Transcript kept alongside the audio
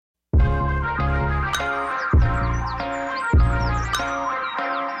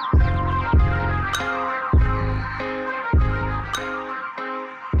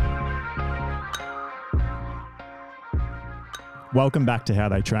Welcome back to How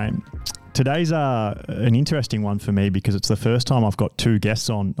They Train. Today's an interesting one for me because it's the first time I've got two guests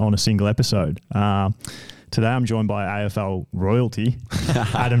on a single episode. Today I'm joined by AFL royalty,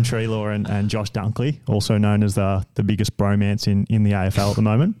 Adam Treloar and Josh Dunkley, also known as the biggest bromance in the AFL at the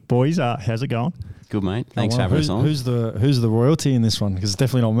moment. Boys, how's it going? Good, mate. Thanks for having us on. Who's the royalty in this one? Because it's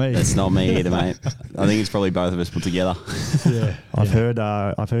definitely not me. It's not me either, mate. I think it's probably both of us put together. Yeah, I've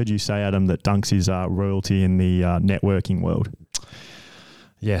heard you say, Adam, that Dunks is royalty in the networking world.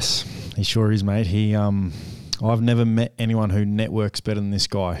 Yes, he sure is, mate. I've never met anyone who networks better than this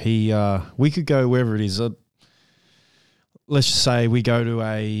guy. We could go wherever it is. Let's just say we go to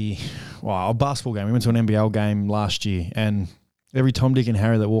a basketball game. We went to an NBL game last year, and every Tom, Dick, and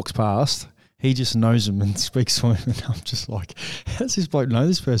Harry that walks past, he just knows them and speaks to him. And I'm just like, how does this bloke know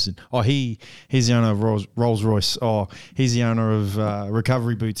this person? Oh, he's the owner of Rolls Royce. Oh, he's the owner of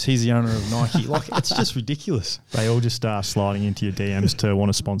Recovery Boots. He's the owner of Nike. Like, it's just ridiculous. They all just start sliding into your DMs to want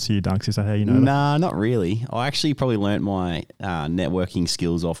to sponsor you, Dunks. Is that how you know that? Nah, not really. I actually probably learnt my networking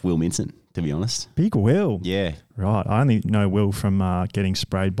skills off Will Minson, to be honest. Big Will. Yeah. Right. I only know Will from getting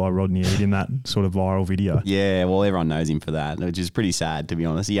sprayed by Rodney Eade in that sort of viral video. Yeah, well, everyone knows him for that, which is pretty sad, to be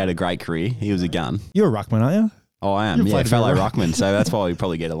honest. He had a great career. He was a gun. You're a ruckman, aren't you? Oh, I am. Yeah, fellow ruckman. So that's why we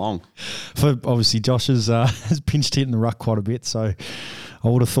probably get along. For obviously, Josh has pinched hit in the ruck quite a bit, so I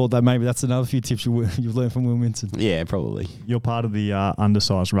would have thought that maybe that's another few tips you've learned from Will Minson. Yeah, probably. You're part of the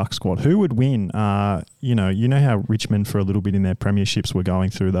undersized ruck squad. Who would win? You know how Richmond for a little bit in their premierships were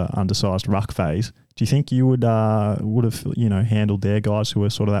going through the undersized ruck phase. Do you think you would have handled their guys who were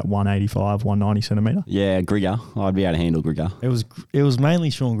sort of that 185, 190 centimetre? Yeah, Grigger. I'd be able to handle Grigger. It was mainly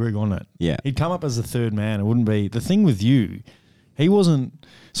Sean Grigg, wasn't it? Yeah. He'd come up as the third man. It wouldn't be the thing with you. He wasn't.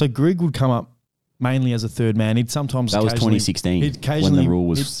 So Grigg would come up mainly as a third man. He'd sometimes that was 2016 when the rule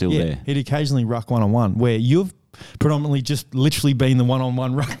was still there. He'd occasionally ruck one-on-one, where you've predominantly just literally been the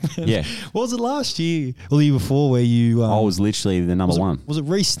one-on-one ruckman. Yeah. What was it last year or the year before where you? I was literally the number one. Was it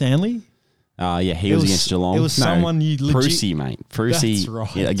Reece Stanley? Yeah, he was against Geelong. It was someone you legit... Prusy, mate. Prusy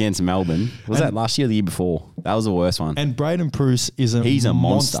right. Against Melbourne. Was that last year or the year before? That was the worst one. And Braden Pruce is He's a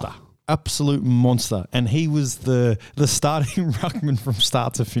monster. Absolute monster. And he was the starting ruckman from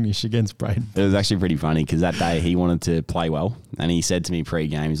start to finish against Braden. It was actually pretty funny because that day he wanted to play well and he said to me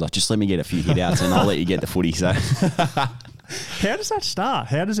pre-game, he's like, just let me get a few hit outs and I'll let you get the footy. So how does that start?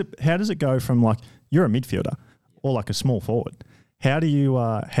 How does it go from like you're a midfielder or like a small forward? How do you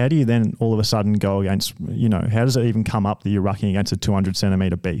then all of a sudden go against, how does it even come up that you're rucking against a 200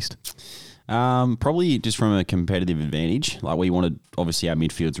 centimetre beast? Probably just from a competitive advantage. Like we wanted, obviously our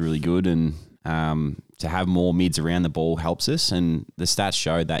midfield's really good and to have more mids around the ball helps us. And the stats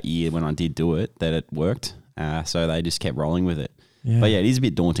showed that year when I did do it that it worked. So they just kept rolling with it. Yeah. But yeah, it is a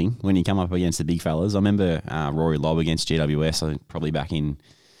bit daunting when you come up against the big fellas. I remember Rory Lobb against GWS, I think probably back in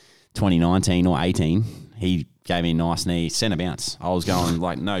 2019 or 18. He gave me a nice knee, centre bounce. I was going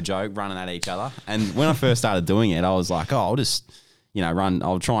like, no joke, running at each other. And when I first started doing it, I was like, I'll just, run.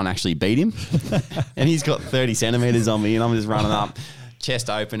 I'll try and actually beat him. And he's got 30 centimetres on me and I'm just running up,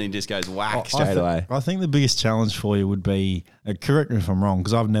 chest open and just goes whack straight away. I think the biggest challenge for you would be, correct me if I'm wrong,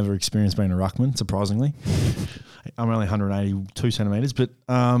 because I've never experienced being a ruckman, surprisingly. I'm only 182 centimetres, but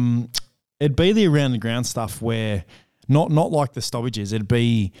it'd be the around the ground stuff where not like the stoppages, it'd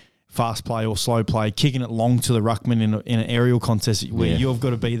be fast play or slow play, kicking it long to the ruckman in an aerial contest where you've got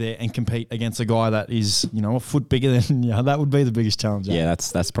to be there and compete against a guy that is, a foot bigger than you. That would be the biggest challenge. Yeah,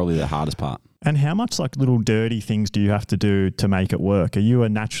 that's probably the hardest part. And how much like little dirty things do you have to do to make it work? Are you a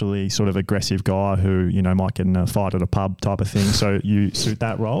naturally sort of aggressive guy who, might get in a fight at a pub type of thing, so you suit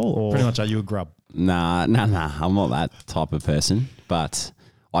that role? Or pretty much, are you a grub? Nah. I'm not that type of person, but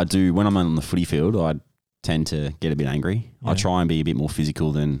I do, when I'm on the footy field, I tend to get a bit angry. Yeah. I try and be a bit more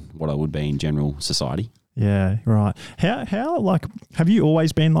physical than what I would be in general society. Yeah, right. How like have you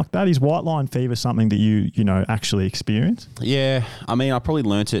always been like that? Is white line fever something that you actually experience? Yeah, I mean, I probably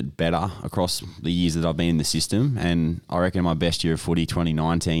learnt it better across the years that I've been in the system, and I reckon my best year of footy,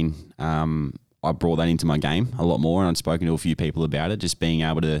 2019, I brought that into my game a lot more, and I'd spoken to a few people about it, just being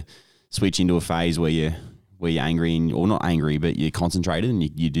able to switch into a phase where you're angry or not angry, but you're concentrated and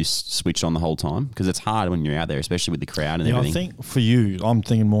you just switch on the whole time because it's hard when you're out there, especially with the crowd and everything. I think for you, I'm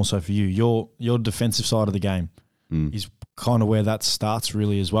thinking more so for you, your defensive side of the game is kind of where that starts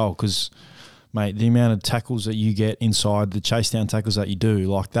really as well because, mate, the amount of tackles that you get inside, the chase down tackles that you do,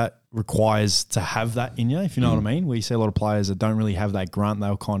 like that requires to have that in you, if you know what I mean. We see a lot of players that don't really have that grunt.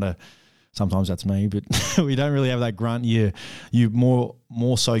 They'll kind of, sometimes that's me, but we don't really have that grunt. You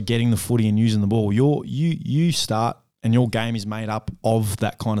more so getting the footy and using the ball. You start and your game is made up of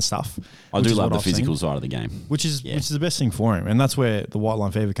that kind of stuff. I do love the physical side of the game. Which is the best thing for him. And that's where the white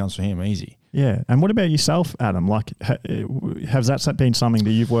line fever comes for him, easy. Yeah. And what about yourself, Adam? Like, has that been something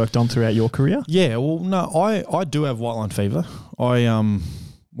that you've worked on throughout your career? Yeah, well, no, I do have white line fever.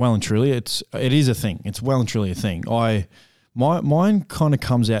 Well and truly, it is a thing. It's well and truly a thing. Mine kind of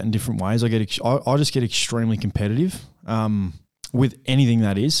comes out in different ways. I just get extremely competitive with anything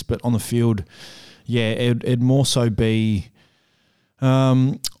that is, but on the field, yeah, it'd more so be,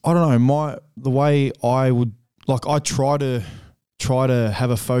 I don't know, the way I would, like, I try to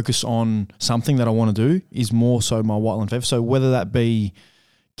have a focus on something that I want to do is more so my white line fever. So whether that be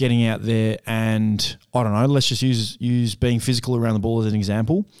getting out there and, I don't know, let's just use being physical around the ball as an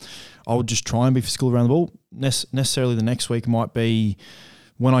example. I would just try and be physical around the ball. Necessarily the next week might be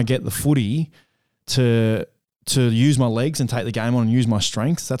when I get the footy to use my legs and take the game on and use my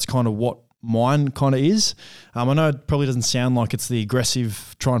strength. That's kind of what mine kind of is. I know it probably doesn't sound like it's the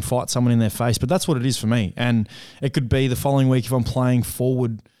aggressive try and fight someone in their face, but that's what it is for me. And it could be the following week if I'm playing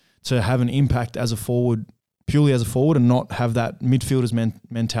forward to have an impact as a forward, purely as a forward, and not have that midfielder's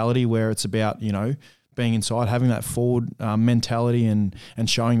mentality where it's about, you know, being inside, having that forward mentality and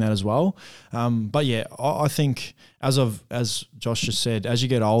showing that as well. But yeah, I think as Josh just said, as you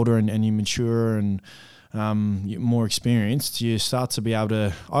get older and you mature and you're more experienced, you start to be able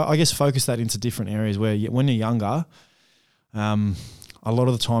to, I guess, focus that into different areas where when you're younger, a lot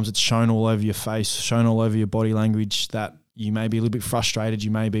of the times it's shown all over your face, shown all over your body language that you may be a little bit frustrated, you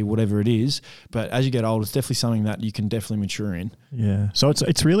may be whatever it is, but as you get older, it's definitely something that you can definitely mature in. Yeah. So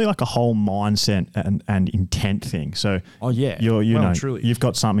it's really like a whole mindset and intent thing. So you've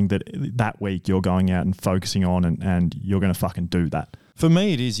got something that week you're going out and focusing on and you're going to fucking do that. For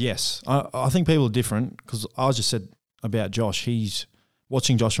me, it is, yes. I think people are different because I just said about Josh, he's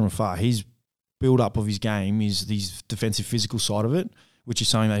watching Josh from afar. His build-up of his game is the defensive physical side of it, which is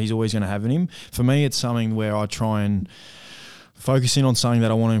something that he's always going to have in him. For me, it's something where I try and focus in on something that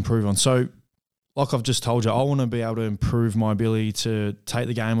I want to improve on. So, like I've just told you, I want to be able to improve my ability to take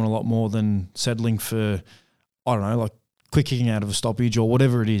the game on a lot more than settling for, I don't know, like quick kicking out of a stoppage or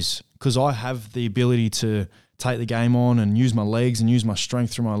whatever it is, because I have the ability to take the game on and use my legs and use my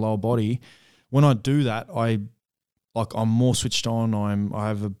strength through my lower body. When I do that, I'm more switched on. I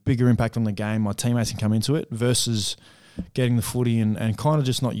have a bigger impact on the game. My teammates can come into it versus getting the footy and kind of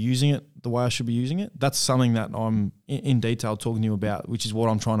just not using it the way I should be using it. That's something that I'm in detail talking to you about, which is what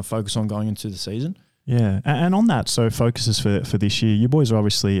I'm trying to focus on going into the season. Yeah, and on that, so focuses for this year, you boys are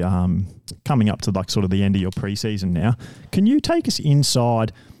obviously coming up to like sort of the end of your preseason now. Can you take us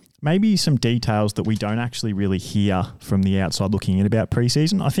inside maybe some details that we don't actually really hear from the outside looking in about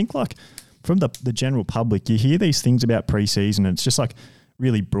preseason? I think like from the general public, you hear these things about preseason and it's just like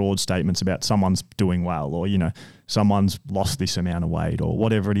really broad statements about someone's doing well or, you know, someone's lost this amount of weight or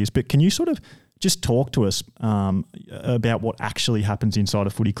whatever it is. But can you sort of just talk to us about what actually happens inside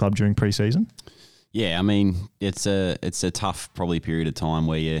a footy club during preseason? Yeah, I mean, it's a tough probably period of time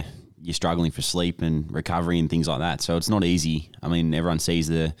where you're struggling for sleep and recovery and things like that. So it's not easy. I mean, everyone sees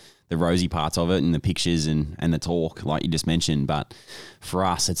the rosy parts of it and the pictures and the talk, like you just mentioned. But for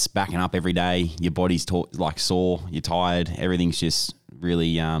us, it's backing up every day. Your body's like sore, you're tired, everything's just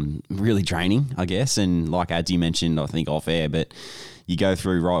really draining, I guess. And like as you mentioned, I think off air, but you go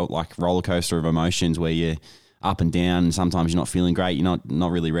through roller coaster of emotions where you're up and down, and sometimes you're not feeling great, you're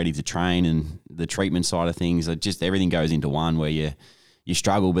not really ready to train, and the treatment side of things, just everything goes into one where you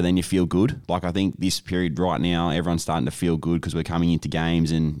struggle, but then you feel good. Like I think this period right now, everyone's starting to feel good because we're coming into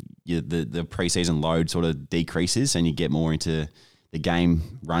games and the preseason load sort of decreases and you get more into the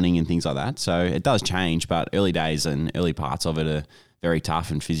game running and things like that. So it does change, but early days and early parts of it are very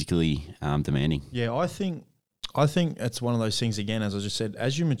tough and physically demanding. Yeah, I think it's one of those things, again, as I just said,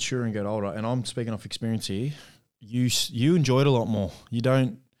 as you mature and get older, and I'm speaking off experience here, you enjoy it a lot more. You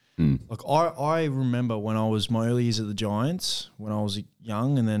don't, like I remember when I was my early years at the Giants, when I was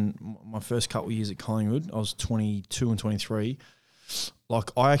young, and then my first couple of years at Collingwood, I was 22 and 23. Like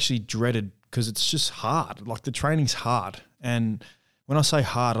I actually dreaded, because it's just hard. Like the training's hard. And when I say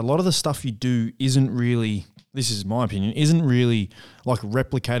hard, a lot of the stuff you do isn't really, this is my opinion, isn't really like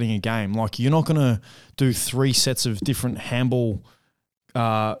replicating a game. Like you're not going to do 3 sets of different handball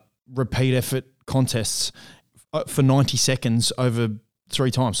repeat effort contests for 90 seconds over 3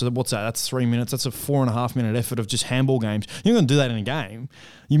 times. So what's that? That's 3 minutes. That's a 4.5 minute effort of just handball games. You're not going to do that in a game.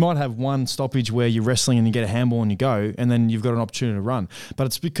 You might have one stoppage where you're wrestling and you get a handball and you go, and then you've got an opportunity to run. But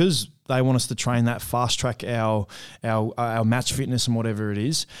it's because they want us to train that, fast track our match fitness and whatever it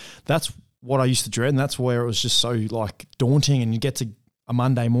is. That's what I used to dread, and that's where it was just so like daunting. And you get to a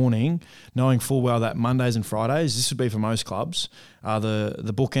Monday morning, knowing full well that Mondays and Fridays, this would be for most clubs, are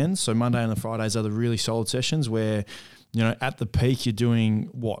the bookends. So Monday and the Fridays are the really solid sessions where, at the peak you're doing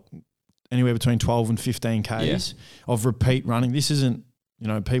anywhere between 12 and 15 Ks of repeat running. This isn't,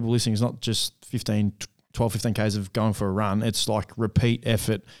 people listening, it's not just 12, 15 Ks of going for a run. It's like repeat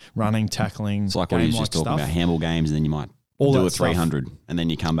effort, running, tackling. It's like what he was just talking about, handball games, and then you might do a 300 and then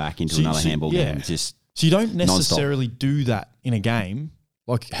you come back into another handball game. It's just so you don't necessarily do that in a game.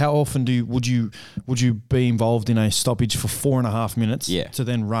 Like how often would you be involved in a stoppage for 4.5 minutes to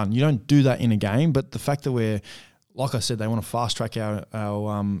then run? You don't do that in a game, but the fact that we're, like I said, they want to fast track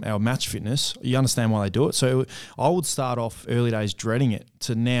our match fitness. You understand why they do it. So I would start off early days dreading it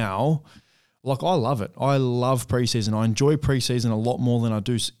to now, like I love it. I love preseason. I enjoy preseason a lot more than I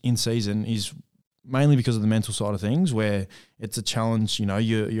do in season. Is mainly because of the mental side of things, where it's a challenge.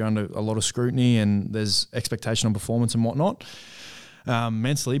 You're under a lot of scrutiny and there's expectation on performance and whatnot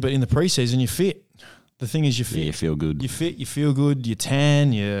mentally. But in the preseason, you're fit. The thing is, you're fit. Yeah, you feel good. You're fit. You feel good. You're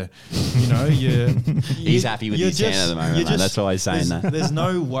tan. You're. He's happy with his tan at the moment. Mate. That's why he's saying that. There's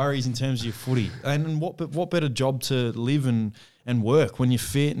no worries in terms of your footy. And what better job to live and work when you're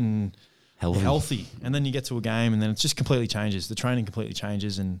fit and healthy. And then you get to a game and then it just completely changes. The training completely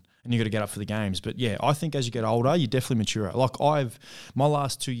changes and you got to get up for the games. But yeah, I think as you get older, you definitely mature. Like my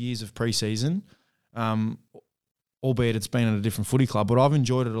last 2 years of preseason, albeit it's been at a different footy club, but I've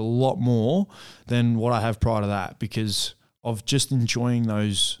enjoyed it a lot more than what I have prior to that because of just enjoying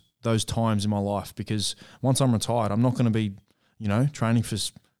those times in my life. Because once I'm retired, I'm not going to be, training for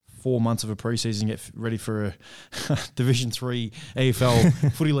 4 months of a preseason, get ready for a Division 3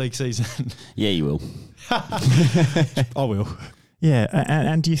 AFL Footy League season. Yeah, you will. I will. Yeah,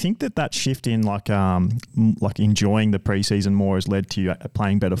 and do you think that shift in like enjoying the preseason more has led to you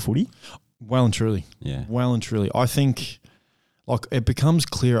playing better footy? Well and truly. Yeah. Well and truly. I think like it becomes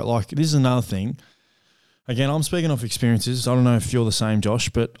clearer. Like this is another thing. Again, I'm speaking off experiences. I don't know if you're the same, Josh,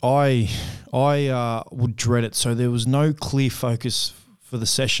 but I would dread it. So there was no clear focus for the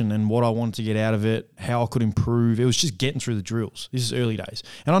session and what I wanted to get out of it, how I could improve. It was just getting through the drills. This is early days.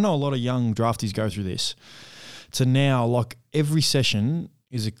 And I know a lot of young draftees go through this. To now, like every session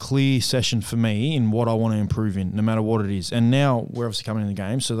is a clear session for me in what I want to improve in, no matter what it is. And now we're obviously coming in the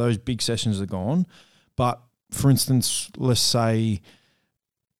game, so those big sessions are gone. But for instance, let's say,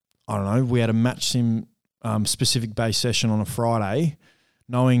 I don't know, we had a match sim specific base session on a Friday,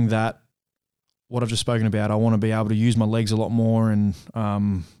 knowing that what I've just spoken about, I want to be able to use my legs a lot more and,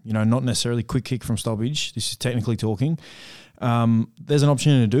 not necessarily quick kick from stoppage. This is technically talking. There's an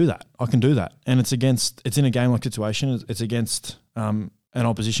opportunity to do that. I can do that. And it's in a game-like situation. It's against an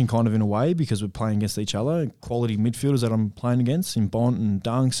opposition kind of in a way because we're playing against each other, quality midfielders that I'm playing against in Bont and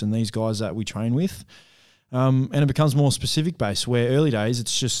Dunks and these guys that we train with. And it becomes more specific based where early days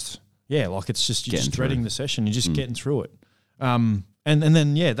it's just, it's just you're just dreading the session. You're just getting through it. And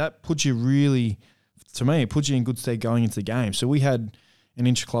then, that puts you really, to me, it puts you in good stead going into the game. So we had an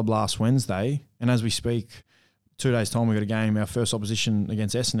intra-club last Wednesday, and as we speak, 2 days' time we got a game, our first opposition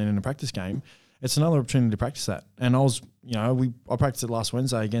against Essendon in a practice game. It's another opportunity to practice that. And I practiced it last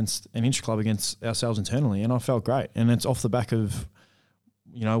Wednesday against an intra-club against ourselves internally, and I felt great. And it's off the back of,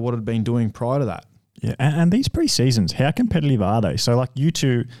 what I'd been doing prior to that. Yeah, and these pre-seasons, how competitive are they? So, like, you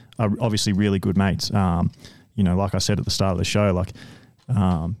two are obviously really good mates. Like I said at the start of the show, like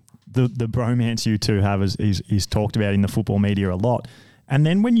the bromance you two have is talked about in the football media a lot. And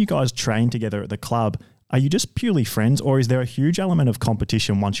then when you guys train together at the club, are you just purely friends, or is there a huge element of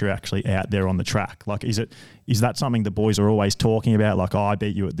competition once you're actually out there on the track? Like, is that something the boys are always talking about? Like, oh, I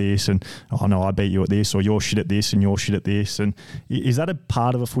beat you at this, and oh no, I beat you at this, or you're shit at this, and you're shit at this. And is that a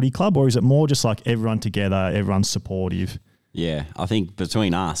part of a footy club, or is it more just like everyone together, everyone's supportive? Yeah, I think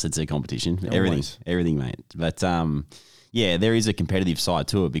between us, it's a competition. Always. Everything, mate. But there is a competitive side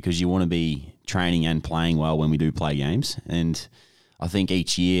to it because you want to be training and playing well when we do play games. And I think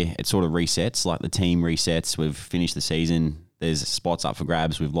each year it sort of resets, like the team resets. We've finished the season. There's spots up for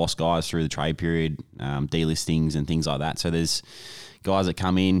grabs. We've lost guys through the trade period, delistings and things like that. So there's guys that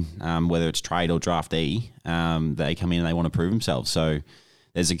come in, whether it's trade or draftee, they come in and they want to prove themselves. So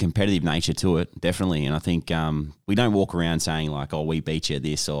there's a competitive nature to it, definitely. And I think we don't walk around saying like, oh, we beat you at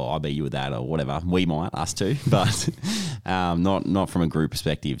this or I beat you at that or whatever. We might, us too, but not from a group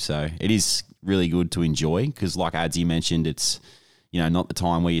perspective. So it is really good to enjoy because like Adzi mentioned, it's not the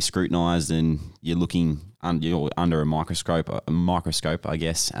time where you're scrutinised and you're looking under a microscope, I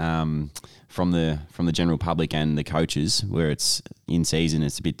guess, from the general public and the coaches, where it's in season,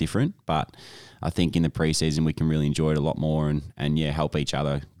 it's a bit different. But I think in the preseason we can really enjoy it a lot more and help each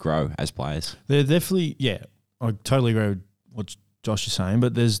other grow as players. They're definitely, I totally agree with what Josh is saying,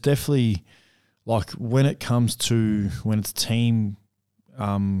 but there's definitely like when it comes to when it's team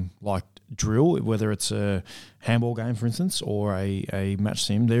like drill, whether it's a handball game, for instance, or a match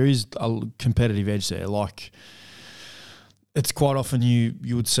sim, there is a competitive edge there. Like it's quite often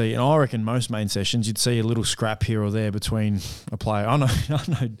you would see, and I reckon most main sessions you'd see a little scrap here or there between a player. I know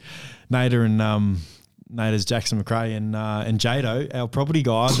Nader and Nader's Jackson McRae and Jado, our property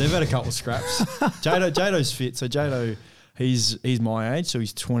guy. They've had a couple of scraps. Jado's fit, so Jado. He's my age, so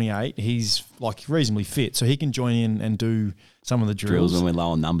he's 28. He's like reasonably fit, so he can join in and do some of the drills when we're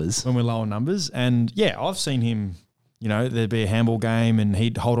low on numbers. And yeah, I've seen him. You know, there'd be a handball game, and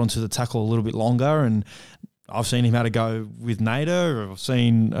he'd hold on to the tackle a little bit longer. And I've seen him how to go with Nader. Or I've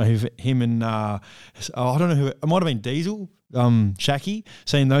seen him and I don't know who it might have been Diesel, Shaki.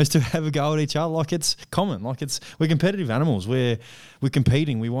 Seen those two have a go at each other. Like it's common. Like we're competitive animals. We're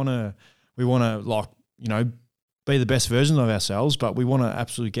competing. We want to like be the best version of ourselves, but we want to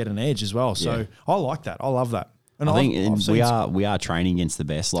absolutely get an edge as well. So I like that. I love that. And I think we are training against the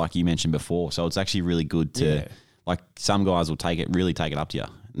best, like you mentioned before. So it's actually really good to like some guys will take it up to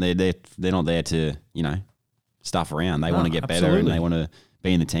you. They're not there to stuff around. They want to get better and they want to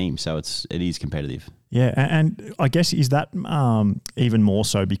be in the team. So it is competitive. Yeah, and I guess is that even more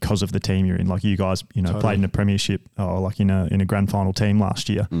so because of the team you're in? Like you guys, totally. Played in a premiership or like in a grand final team last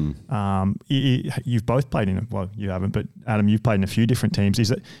year. You've both played you haven't, but Adam, you've played in a few different teams.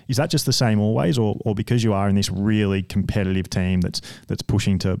 Is that just the same always, or because you are in this really competitive team that's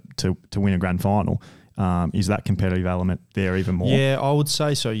pushing to win a grand final? Is that competitive element there even more? Yeah, I would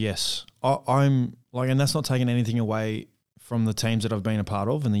say so. Yes, I'm like, and that's not taking anything away from the teams that I've been a part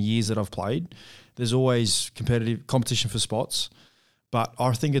of and the years that I've played. There's always competition for spots, but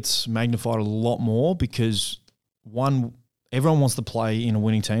I think it's magnified a lot more because everyone wants to play in a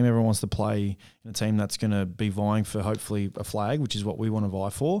winning team. Everyone wants to play in a team that's going to be vying for hopefully a flag, which is what we want to vie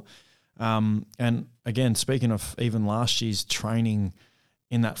for. And again, speaking of even last year's training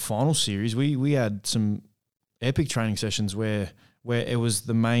in that final series, we had some epic training sessions where it was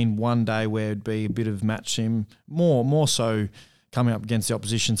the main one day where it'd be a bit of match sim, more so coming up against the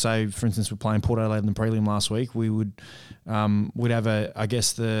opposition. Say, for instance, we're playing Port Adelaide in the prelim last week. We would we'd have the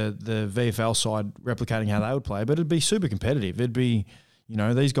VFL side replicating how they would play, but it'd be super competitive. It'd be,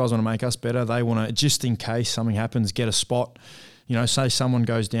 these guys want to make us better. They want to, just in case something happens, get a spot. Say someone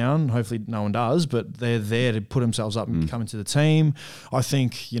goes down, hopefully no one does, but they're there to put themselves up and come into the team. I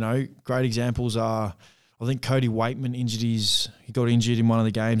think, great examples are, I think Cody Waitman he got injured in one of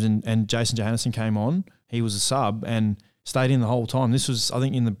the games and Jason Johannesson came on. He was a sub and stayed in the whole time. This was, I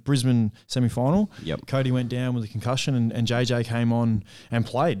think, in the Brisbane semi-final. Yep. Cody went down with a concussion and JJ came on and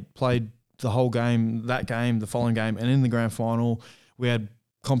played the whole game, that game, the following game, and in the grand final we had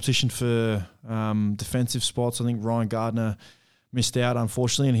competition for defensive spots. I think Ryan Gardner missed out,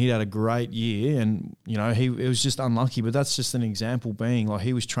 unfortunately, and he had a great year. And, it was just unlucky, but that's just an example being like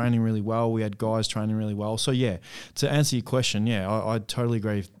he was training really well. We had guys training really well. So, yeah, to answer your question, I totally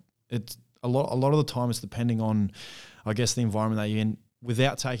agree. It's a lot of the time it's depending on, I guess, the environment that you're in,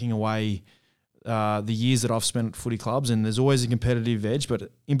 without taking away the years that I've spent at footy clubs. And there's always a competitive edge,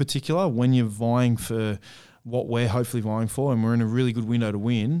 but in particular, when you're vying for what we're hopefully vying for and we're in a really good window to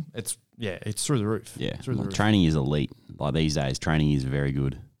win, it's through the roof. Yeah, through the roof. Training is elite. Like these days, training is very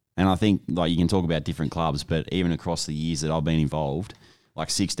good. And I think like you can talk about different clubs, but even across the years that I've been involved, like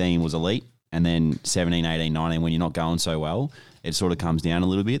 16 was elite, and then 17, 18, 19, when you're not going so well, it sort of comes down a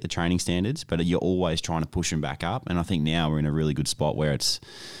little bit, the training standards, but you're always trying to push them back up. And I think now we're in a really good spot where it's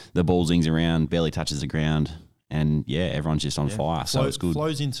the ball zings around, barely touches the ground, and everyone's just on fire. So it's good.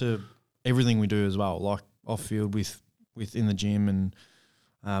 Flows into everything we do as well, like off field within the gym and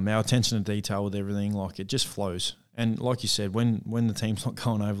our attention to detail with everything. Like it just flows. And like you said, when the team's not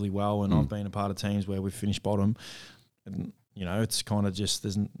going overly well, and I've been a part of teams where we've finished bottom, and, it's kind of just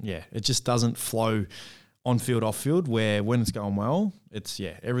it just doesn't flow on field, off field, where when it's going well, it's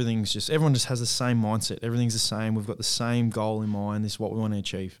everyone just has the same mindset. Everything's the same. We've got the same goal in mind. This is what we want to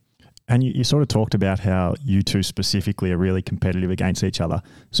achieve. And you sort of talked about how you two specifically are really competitive against each other.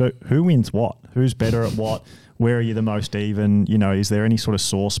 So who wins what? Who's better at what? Where are you the most even? Is there any sort of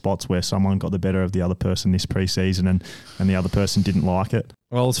sore spots where someone got the better of the other person this pre-season and the other person didn't like it?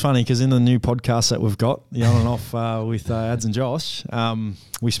 Well, it's funny because in the new podcast that we've got, the On and Off with Ads and Josh,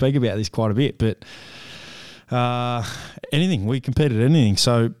 we speak about this quite a bit. But we compete at anything.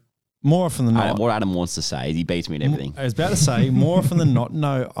 So more often than not, what Adam wants to say is he beats me at everything. I was about to say more often than not.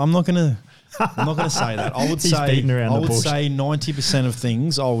 No, I'm not going to say that. I would say 90% of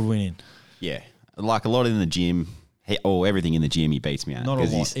things I would win in. Yeah. Like a lot in the gym, or everything in the gym, he beats me at. Not a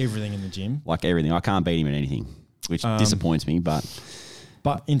lot, everything in the gym. Like everything. I can't beat him at anything. which disappoints me. But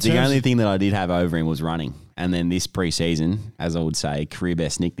in the only thing that I did have over him was running. And then this pre-season, as I would say, career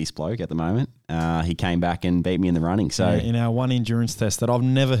best Nick, this bloke at the moment, he came back and beat me in the running. So in our one endurance test that I've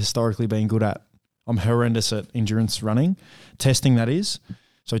never historically been good at, I'm horrendous at endurance running, testing that is.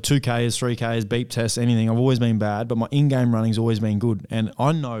 So 2Ks, 3Ks, beep tests, anything. I've always been bad, but my in-game running's always been good. And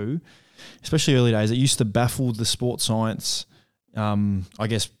I know, especially early days, it used to baffle the sports science, I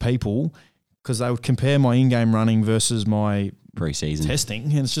guess, people, because they would compare my in-game running versus my pre-season testing,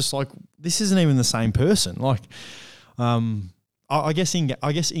 and it's just like, this isn't even the same person. Like, I guess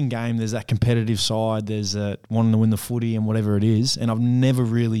in game there's that competitive side, there's that wanting to win the footy and whatever it is, and I've never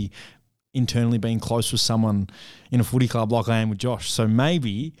really internally been close with someone in a footy club like I am with Josh. So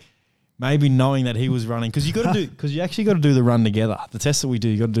maybe knowing that he was running, because you actually got to do the run together. The test that we do,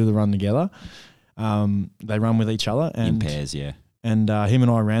 you got to do the run together. They run with each other and in pairs, yeah. And him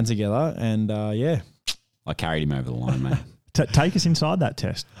and I ran together, and yeah, I carried him over the line, mate. Take us inside that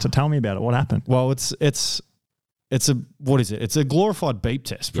test. So tell me about it. What happened? Well, it's a, what is it? It's a glorified beep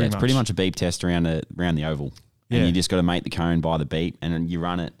test. It's pretty much a beep test around the oval. And you just got to make the cone by the beep, and then you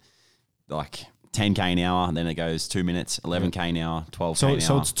run it like 10K an hour, and then it goes 2 minutes, 11K an hour, 12K an hour.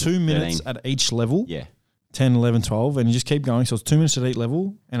 So it's 2 minutes 13. at each level. Yeah. 10, 11, 12, and you just keep going. So it's 2 minutes at each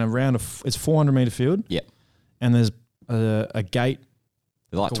level, and it's 400 metre field. Yep. And there's a gate.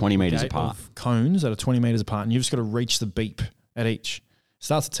 They're like 20 metres apart. Cones that are 20 metres apart, and you've just got to reach the beep at each.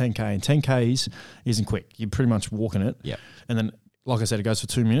 Starts at 10K, and 10Ks isn't quick. You're pretty much walking it. Yep. And then, like I said, it goes for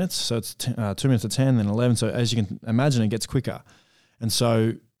 2 minutes. So it's 2 minutes to 10, then 11. So as you can imagine, it gets quicker. And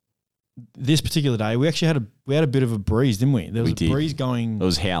so this particular day, we actually had a bit of a breeze, didn't we? There was a breeze going. It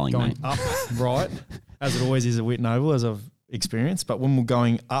was howling, going mate. Up, right, as it always is at Whitten Oval, as I've experienced. But when we're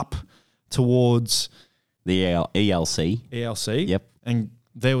going up towards the ELC. Yep. And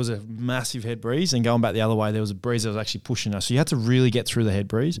there was a massive head breeze, and going back the other way, there was a breeze that was actually pushing us. So you had to really get through the head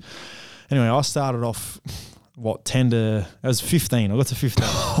breeze. Anyway, I started off, 15. I got to 15.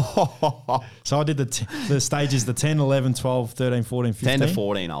 So I did the stages, the 10, 11, 12, 13, 14, 15. 10 to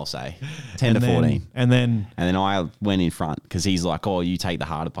 14, I'll say. 10 to 14. And then I went in front because he's like, oh, you take the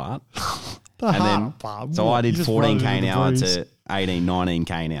harder part. So I did 14K an hour to 18,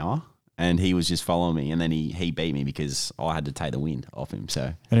 19K an hour. And he was just following me, and then he beat me because I had to take the wind off him.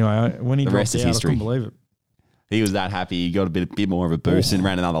 So anyway, when he the dropped rest is out, history. I couldn't believe it. He was that happy. He got a bit more of a boost and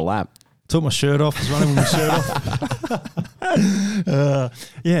ran another lap. Took my shirt off. Was running with my shirt off.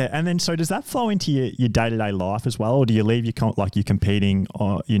 Yeah, and then so does that flow into your day-to-day life as well, or do you leave you're competing,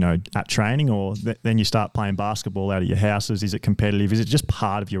 at training, or then you start playing basketball out of your houses? Is it competitive? Is it just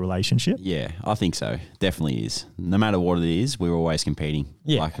part of your relationship? Yeah, I think so. Definitely is. No matter what it is, we're always competing.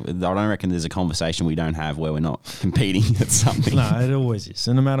 Yeah. Like, I don't reckon there's a conversation we don't have where we're not competing at something. No, it always is.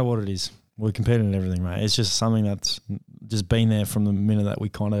 And no matter what it is, we're competing at everything, mate. It's just something that's just been there from the minute that we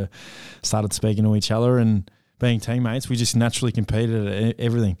kind of started speaking to each other and being teammates. We just naturally competed at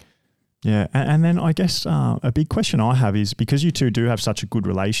everything. Yeah, and then I guess a big question I have is, because you two do have such a good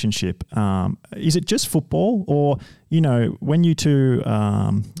relationship, is it just football, or, when you two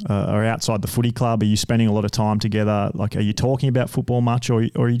are outside the footy club, are you spending a lot of time together? Like, are you talking about football much, or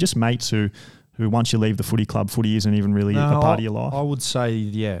are you just mates who once you leave the footy club, footy isn't even really a part of your life? I would say,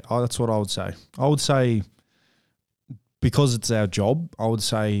 yeah, that's what I would say. I would say, because it's our job, I would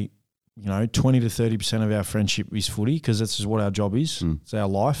say, 20 to 30% of our friendship is footy, because that's just what our job is. It's our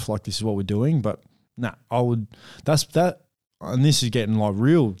life. Like, this is what we're doing. But that's that. And this is getting like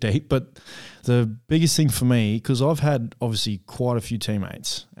real deep, but the biggest thing for me, because I've had obviously quite a few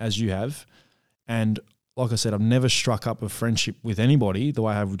teammates, as you have, and like I said, I've never struck up a friendship with anybody the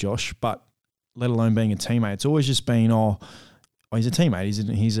way I have with Josh, but let alone being a teammate. It's always just been, he's a teammate.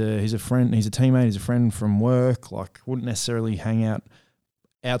 He's a friend. He's a teammate. He's a friend from work. Like, wouldn't necessarily hang out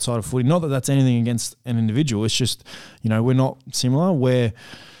outside of footy. Not that that's anything against an individual. It's just, we're not similar. Where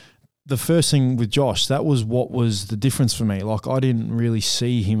the first thing with Josh, that was what was the difference for me. Like, I didn't really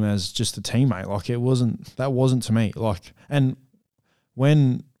see him as just a teammate. Like, that wasn't to me. Like, and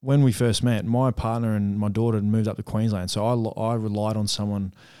when we first met, my partner and my daughter had moved up to Queensland, so I relied on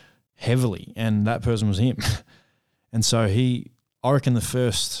someone heavily, and that person was him. And so I reckon the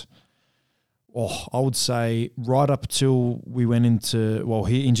first, I would say right up till we went into,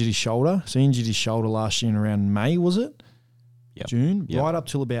 he injured his shoulder. So he injured his shoulder last year in around May, was it? Yep. June? Yep. Right up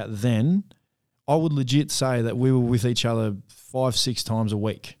till about then, I would legit say that we were with each other 5-6 times a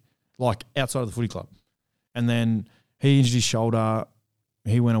week, like outside of the footy club. And then he injured his shoulder.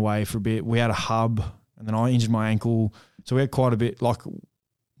 He went away for a bit. We had a hub, and then I injured my ankle. So we had quite a bit, like,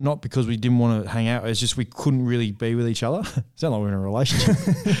 not because we didn't want to hang out. It's just we couldn't really be with each other. It's not like we're in a relationship.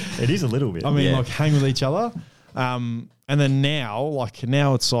 It is a little bit. I mean, like, hang with each other. And then now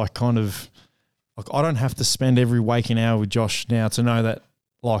it's like kind of like I don't have to spend every waking hour with Josh now to know that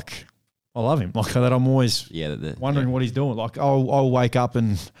like I love him, like that I'm always wondering what he's doing. Like I'll wake up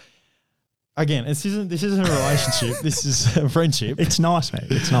and again, this isn't a relationship. This is a friendship. It's nice, mate.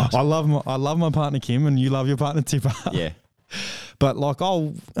 It's nice. I love my partner Kim, and you love your partner Tipper. Yeah. But like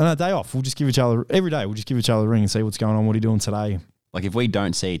on a day off, we'll just give each other every day. We'll just give each other a ring and see what's going on. What are you doing today? Like if we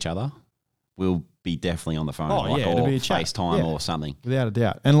don't see each other, we'll be definitely on the phone. Oh, yeah, it'll be a chat. FaceTime or something. Without a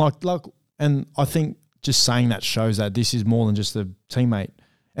doubt. And and I think just saying that shows that this is more than just a teammate.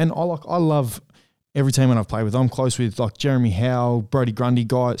 And I love every team that I've played with. I'm close with like Jeremy Howe, Brody Grundy,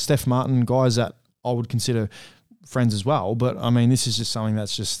 Steph Martin, guys that I would consider friends as well. But I mean, this is just something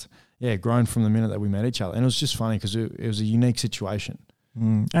that's just grown from the minute that we met each other. And it was just funny because it was a unique situation.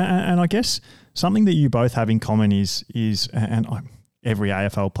 And I guess something that you both have in common is every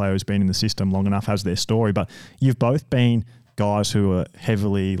AFL player who's been in the system long enough has their story, but you've both been guys who are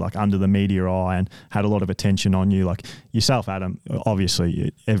heavily like under the media eye and had a lot of attention on you. Like yourself, Adam,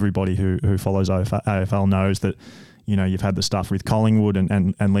 obviously everybody who follows AFL knows that, you know, you've had the stuff with Collingwood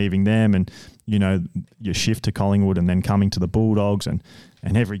and leaving them, and, you know, your shift to Collingwood and then coming to the Bulldogs, and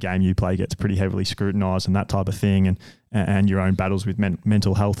every game you play gets pretty heavily scrutinised and that type of thing, and your own battles with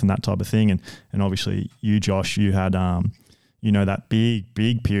mental health and that type of thing. And obviously you, Josh, you had, you know, that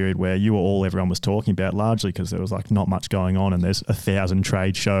big period where you were all everyone was talking about, largely because there was like not much going on, and there's 1,000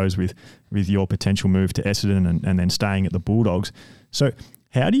 trade shows with your potential move to Essendon and then staying at the Bulldogs. So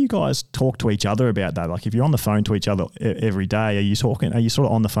how do you guys talk to each other about that? Like if you're on the phone to each other every day, are you sort of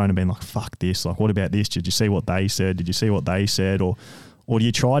on the phone and being like, fuck this, like what about this? Did you see what they said? Did you see what they said? Or do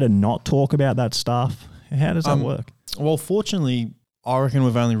you try to not talk about that stuff? How does that work? Well, fortunately, I reckon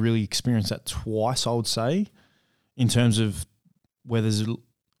we've only really experienced that twice, I would say, in terms of where there's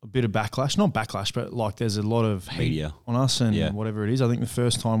a bit of backlash, not backlash, but like there's a lot of media on us and whatever it is. I think the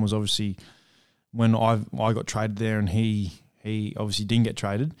first time was obviously when I got traded there, and he obviously didn't get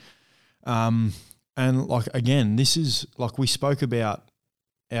traded. And like, again, this is like we spoke about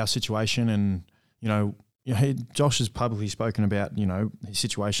our situation, and, you know, Josh has publicly spoken about, you know, his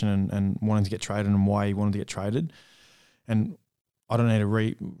situation and wanting to get traded and why he wanted to get traded. And I don't need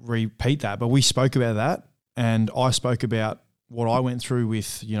to repeat that, but we spoke about that, and I spoke about what I went through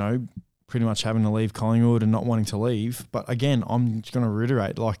with, you know, pretty much having to leave Collingwood and not wanting to leave. But again, I'm just going to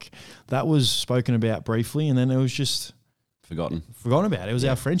reiterate, like that was spoken about briefly, and then it was just forgotten about. It was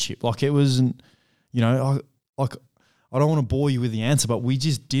our friendship. Like it wasn't, you know, I don't want to bore you with the answer, but we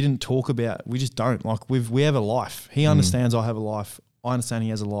just didn't talk about. We just don't. Like we have a life. He understands I have a life. I understand he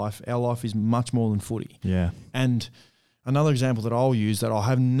has a life. Our life is much more than footy. Yeah. And another example that I'll use that I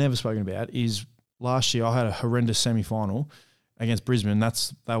have never spoken about is last year I had a horrendous semi-final against Brisbane.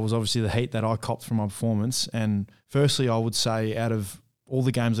 That was obviously the heat that I copped from my performance. And firstly, I would say out of all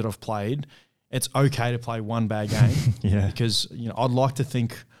the games that I've played, it's okay to play one bad game. Yeah. Because, you know, I'd like to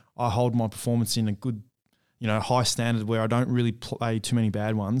think I hold my performance in a good, you know, high standard where I don't really play too many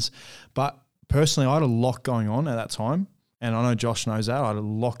bad ones. But personally, I had a lot going on at that time. And I know Josh knows that. I had a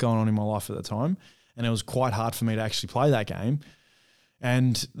lot going on in my life at that time. And it was quite hard for me to actually play that game.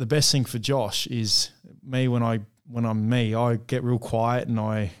 And the best thing for Josh is me when I'm me, I get real quiet, and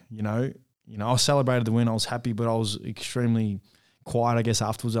I celebrated the win. I was happy, but I was extremely quiet, I guess,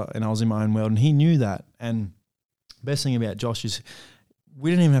 afterwards, and I was in my own world, and he knew that. And the best thing about Josh is we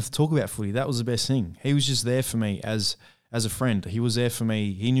didn't even have to talk about footy. That was the best thing. He was just there for me as a friend. He was there for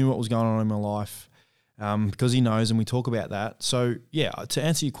me. He knew what was going on in my life because he knows, and we talk about that. So, yeah, to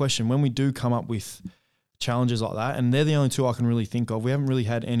answer your question, when we do come up with challenges like that, and they're the only two I can really think of. We haven't really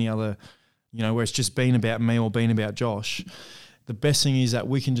had any other, you know, where it's just been about me or been about Josh. The best thing is that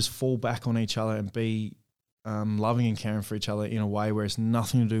we can just fall back on each other and be loving and caring for each other in a way where it's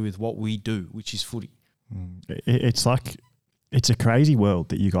nothing to do with what we do, which is footy. It's like, it's a crazy world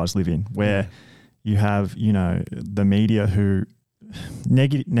that you guys live in where you have, you know, the media who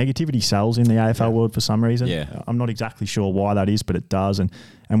negativity sells in the AFL world for some reason. Yeah. I'm not exactly sure why that is, but it does. And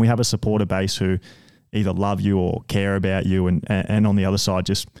we have a supporter base who either love you or care about you, and on the other side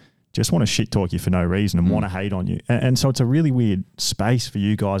just want to shit talk you for no reason and want to hate on you. And so it's a really weird space for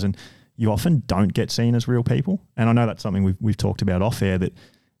you guys, and you often don't get seen as real people. And I know that's something we've talked about off air, that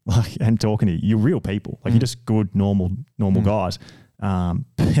like, and talking to you, you're real people. Like you're just good, normal guys.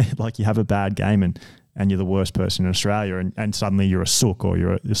 Like you have a bad game and you're the worst person in Australia, and suddenly you're a sook or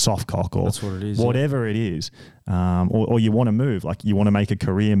you're a soft cock or that's what it is, whatever it is. Or you want to move, like you want to make a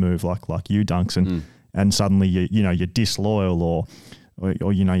career move like you, Dunks, and suddenly you're disloyal or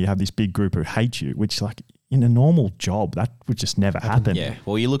you know, you have this big group who hate you, which like in a normal job, that would just never happen. Yeah.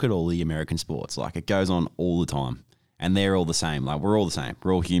 Well, you look at all the American sports, like it goes on all the time and they're all the same. Like we're all the same.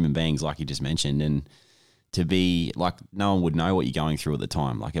 We're all human beings, like you just mentioned. And to be like, no one would know what you're going through at the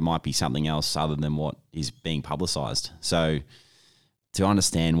time. Like it might be something else other than what is being publicized. So to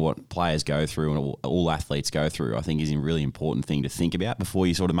understand what players go through and all athletes go through, I think is a really important thing to think about before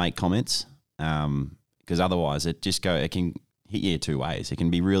you sort of make comments. Because otherwise it can hit you two ways. It can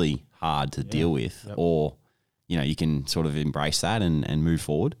be really hard to deal with, or, you know, you can sort of embrace that and move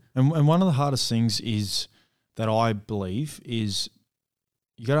forward. And one of the hardest things is that I believe is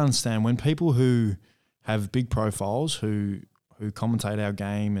you got to understand when people who have big profiles, who commentate our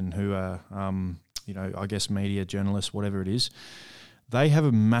game and who are, you know, I guess media journalists, whatever it is, they have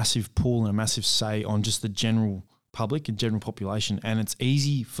a massive pull and a massive say on just the general public and general population. And it's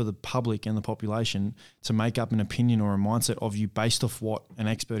easy for the public and the population to make up an opinion or a mindset of you based off what an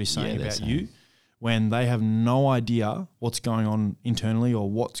expert is saying about you, when they have no idea what's going on internally or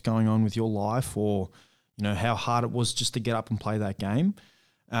what's going on with your life, or, you know, how hard it was just to get up and play that game,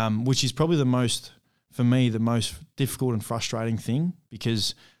 which is probably the most difficult and frustrating thing,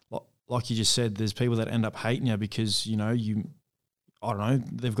 because like you just said, there's people that end up hating you because, you know, I don't know,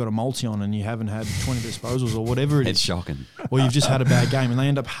 they've got a multi on and you haven't had 20 disposals or whatever it is. It's shocking. Or you've just had a bad game and they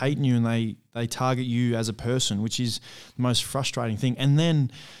end up hating you and they target you as a person, which is the most frustrating thing. And then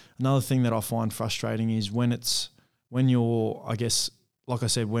another thing that I find frustrating is when you're, I guess, like I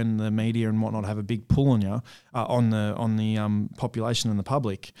said, when the media and whatnot have a big pull on you, on the population and the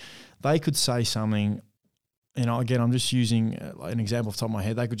public, they could say something, you know, again, I'm just using an example off the top of my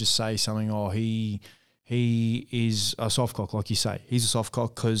head. They could just say something, oh, he is a soft cock, like you say. He's a soft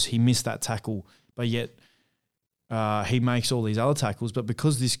cock because he missed that tackle, but yet he makes all these other tackles. But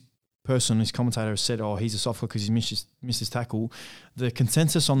because this commentator has said, oh, he's a soft cock because he missed his tackle, the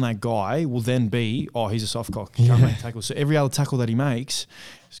consensus on that guy will then be, oh, he's a soft cock. He can't make tackles. So every other tackle that he makes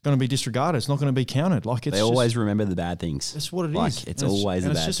is going to be disregarded. It's not going to be counted. Like they always remember the bad things. That's what it like, is. It's always the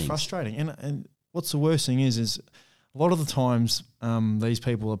bad things. It's just frustrating. And what's the worst thing is a lot of the times these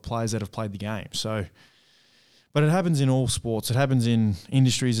people are players that have played the game. So... But it happens in all sports. It happens in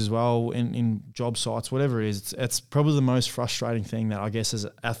industries as well, in job sites, whatever it is. It's probably the most frustrating thing that I guess as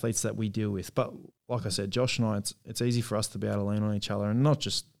athletes that we deal with. But like I said, Josh and I, it's easy for us to be able to lean on each other, and not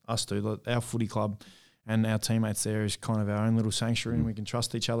just us two. Our footy club and our teammates there is kind of our own little sanctuary, and we can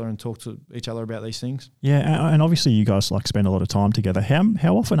trust each other and talk to each other about these things. Yeah, and obviously you guys like spend a lot of time together.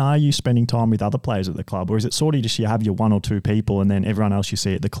 How often are you spending time with other players at the club, or is it sort of just you have your one or two people and then everyone else you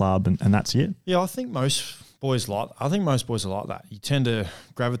see at the club and that's it? Yeah, I think most boys are like that. You tend to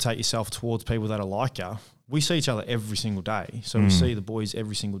gravitate yourself towards people that are like you. We see each other every single day, so we see the boys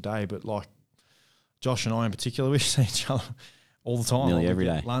every single day. But like Josh and I in particular, we see each other all the time. Nearly every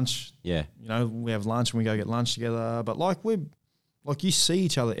day. Lunch. Yeah. You know, we have lunch and we go get lunch together. But like you see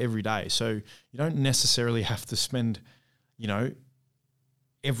each other every day, so you don't necessarily have to spend, you know,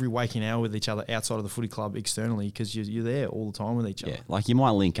 every waking hour with each other outside of the footy club externally, because you're there all the time with each other. Yeah, like you might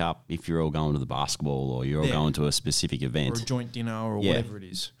link up if you're all going to the basketball or you're all going to a specific event. Or a joint dinner or whatever it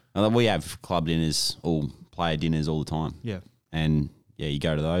is. We have club dinners, all player dinners all the time. Yeah. And yeah, you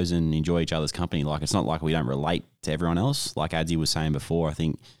go to those and enjoy each other's company. Like it's not like we don't relate to everyone else. Like Adzi was saying before, I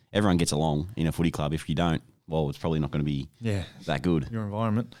think everyone gets along in a footy club. If you don't, well, it's probably not going to be that good. Your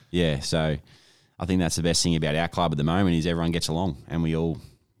environment. Yeah, so I think that's the best thing about our club at the moment is everyone gets along and we all,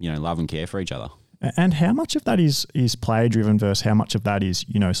 you know, love and care for each other. And how much of that is player driven versus how much of that is,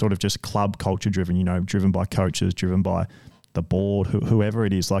 you know, sort of just club culture driven, you know, driven by coaches, driven by the board, whoever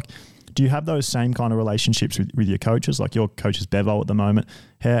it is? Like, do you have those same kind of relationships with your coaches? Like your coach is Bevo at the moment.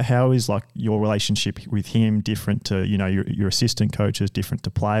 How is like your relationship with him different to, you know, your assistant coaches, different to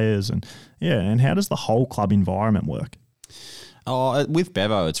players? And and how does the whole club environment work? Oh, with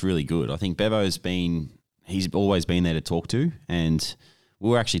Bevo, it's really good. I think he's always been there to talk to, and we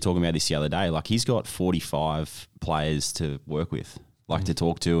were actually talking about this the other day. Like he's got 45 players to work with, like to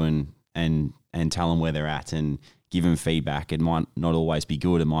talk to and tell them where they're at and give them feedback. It might not always be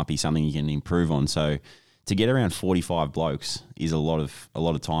good. It might be something you can improve on. So to get around 45 blokes is a lot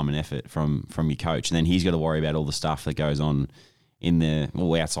of time and effort from your coach. And then he's got to worry about all the stuff that goes on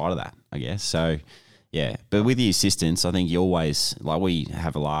outside of that, I guess. So yeah, but with the assistants, I think you always, like we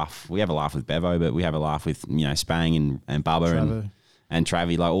have a laugh. We have a laugh with Bevo, but we have a laugh with, you know, Spang and Bubba and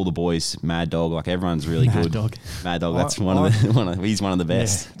Travie, like all the boys, Mad Dog, like everyone's really good. Mad Dog, that's he's one of the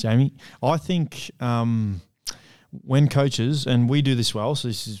best. Yeah, Jamie, I think when coaches, and we do this well, so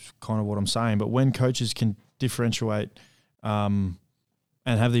this is kind of what I'm saying, but when coaches can differentiate and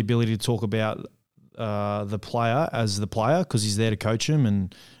have the ability to talk about the player as the player because he's there to coach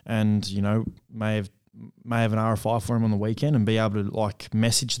him and you know may have may have an RFI for him on the weekend and be able to like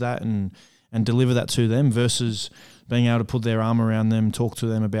message that and deliver that to them versus being able to put their arm around them, talk to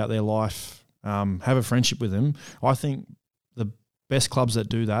them about their life, have a friendship with them. I think the best clubs that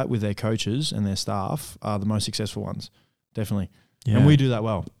do that with their coaches and their staff are the most successful ones, definitely. Yeah. And we do that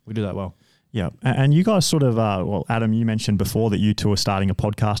well. Yeah. And you guys sort of, well, Adam, you mentioned before that you two are starting a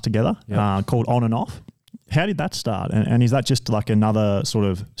podcast together called On and Off. How did that start? And is that just like another sort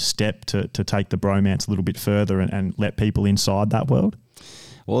of step to take the bromance a little bit further and let people inside that world?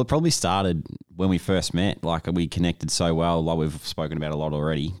 Well, it probably started when we first met. Like, we connected so well, like we've spoken about a lot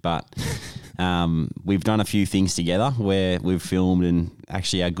already. But we've done a few things together where we've filmed, and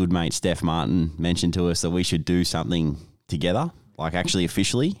actually our good mate Steph Martin mentioned to us that we should do something together, like actually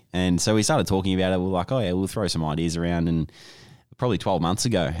officially. And so we started talking about it. We're like, oh yeah, we'll throw some ideas around. And probably 12 months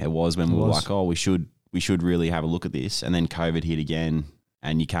ago it was when we were like, oh, we should really have a look at this. And then COVID hit again,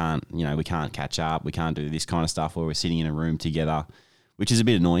 and we can't catch up. We can't do this kind of stuff where we're sitting in a room together, which is a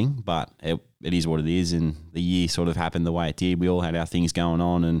bit annoying, but it is what it is. And the year sort of happened the way it did. We all had our things going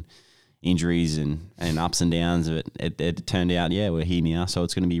on and injuries and ups and downs. It turned out, we're here now, so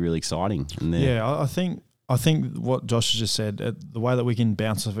it's going to be really exciting. And I think what Josh has just said, the way that we can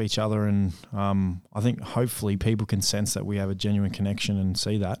bounce off each other, and I think hopefully people can sense that we have a genuine connection and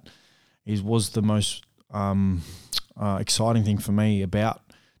see that was the most exciting thing for me about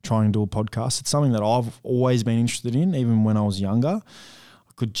trying to do a podcast. It's something that I've always been interested in, even when I was younger.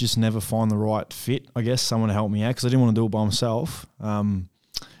 I could just never find the right fit, I guess, someone to help me out because I didn't want to do it by myself. And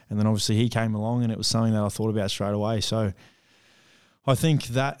then obviously he came along, and it was something that I thought about straight away. So I think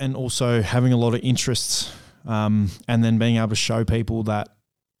that, and also having a lot of interests, and then being able to show people that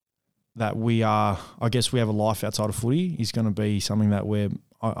we are, I guess we have a life outside of footy is going to be something that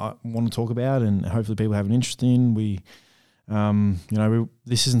I want to talk about, and hopefully people have an interest in.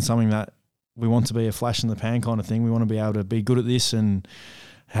 This isn't something that we want to be a flash in the pan kind of thing. We want to be able to be good at this and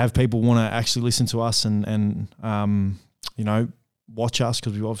have people want to actually listen to us and watch us,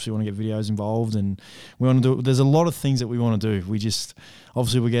 because we obviously want to get videos involved, and we want to do. There's a lot of things that we want to do. We just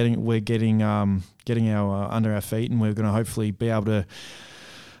obviously we're getting our under our feet, and we're going to hopefully be able to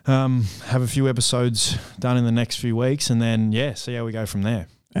have a few episodes done in the next few weeks, and then see how we go from there.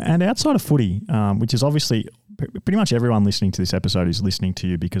 And outside of footy, which is obviously pretty much everyone listening to this episode is listening to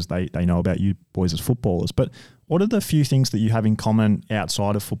you because they know about you boys as footballers. But what are the few things that you have in common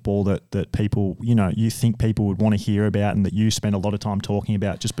outside of football that people, you think people would want to hear about, and that you spend a lot of time talking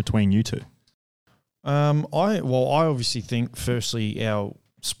about just between you two? I obviously think firstly our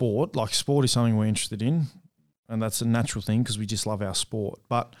sport is something we're interested in, and that's a natural thing because we just love our sport.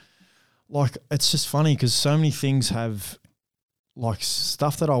 But it's just funny because so many things have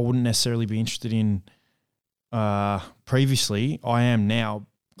stuff that I wouldn't necessarily be interested in previously, I am now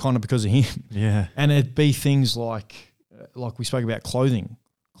kind of because of him. Yeah. And it'd be things like we spoke about clothing.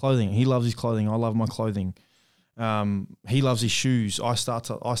 He loves his clothing. I love my clothing. He loves his shoes. I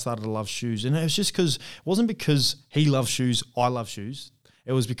started to love shoes. And it was just because, it wasn't because he loves shoes, I love shoes.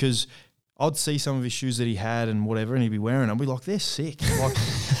 It was because I'd see some of his shoes that he had and whatever, and he'd be wearing them. I'd be like, they're sick. I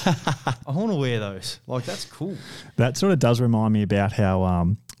want to wear those. That's cool. That sort of does remind me about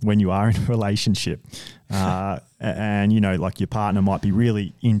how when you are in a relationship and, your partner might be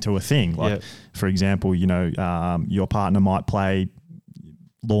really into a thing. For example, your partner might play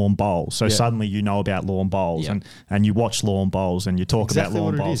lawn bowls. So suddenly you know about lawn bowls and you watch lawn bowls and you talk about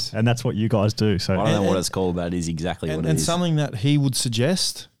lawn bowls. And that's what you guys do. So I don't know what it's called, but it is exactly what it is. And something that he would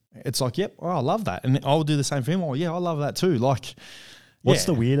suggest, it's like, I love that. And I would do the same for him. Oh, yeah, I love that too. What's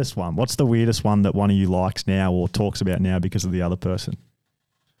the weirdest one? What's the weirdest one that one of you likes now or talks about now because of the other person?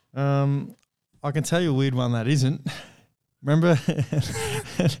 I can tell you a weird one that isn't. Remember?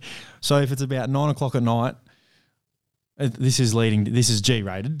 So if it's about 9 o'clock at night, this is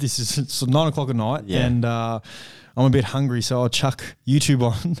G-rated. This is 9 o'clock at night, and I'm a bit hungry, so I'll chuck YouTube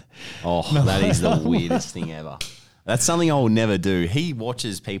on. Oh, that is the weirdest thing ever. That's something I will never do. He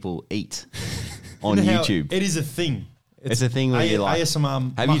watches people eat on YouTube. It is a thing. It's a thing where you're like,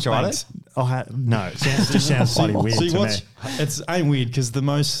 ASMR. Have you tried it? No, it just sounds bloody weird to me. It ain't weird because the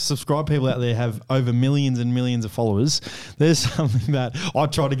most subscribed people out there have over millions and millions of followers. There's something that I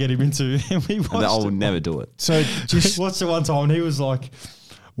tried to get him into, and we watched. I will never do it. So just watched it one time, and he was like,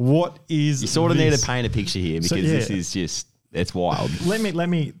 "What is?" You sort of need to paint a picture here because this is just it's wild. Let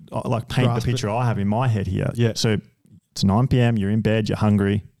me paint the picture I have in my head here. Yeah. So it's 9 p.m. You're in bed. You're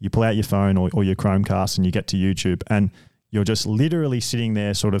hungry. You pull out your phone or your Chromecast, and you get to YouTube and you're just literally sitting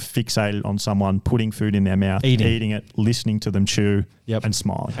there sort of fixated on someone putting food in their mouth, eating it, listening to them chew and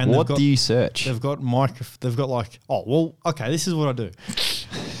smiling. And what do you search? They've got this is what I do.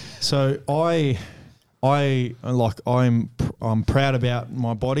 So I'm proud about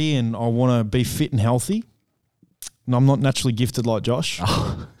my body and I want to be fit and healthy. And I'm not naturally gifted like Josh.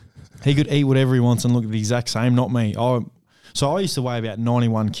 He could eat whatever he wants and look the exact same, not me. So I used to weigh about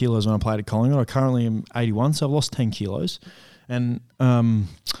 91 kilos when I played at Collingwood. I currently am 81, so I've lost 10 kilos. And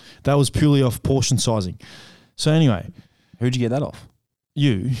that was purely off portion sizing. So anyway. Who'd you get that off?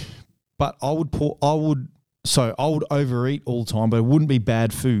 You. But I would overeat all the time, but it wouldn't be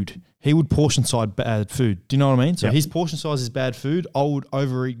bad food. He would portion size bad food. Do you know what I mean? So his portion size is bad food. I would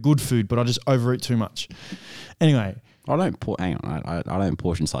overeat good food, but I just overeat too much. Anyway. I don't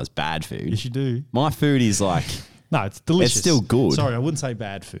portion size bad food. Yes, you do. My food is like... No, it's delicious. It's still good. Sorry, I wouldn't say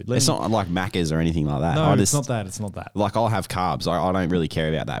bad food. It's not like Macca's or anything like that. No, it's not that. It's not that. Like I'll have carbs. I don't really care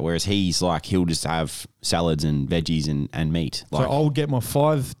about that. Whereas he'll just have salads and veggies and meat. Like, so I would get my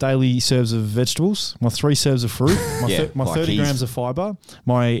 5 daily serves of vegetables, my 3 serves of fruit, my 30 grams of fibre.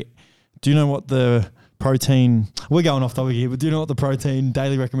 Do you know what the protein? We're going off topic here, but do you know what the protein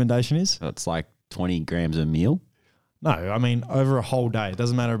daily recommendation is? It's like 20 grams a meal. No, I mean over a whole day. It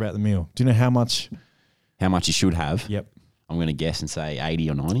doesn't matter about the meal. Do you know how much? How much you should have? Yep. I'm going to guess and say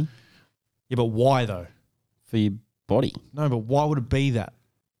 80 or 90. Yeah, but why though? For your body. No, but why would it be that?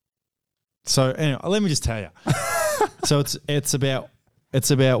 So anyway, let me just tell you. So it's about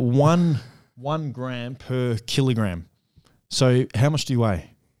 1 gram per kilogram. So how much do you weigh?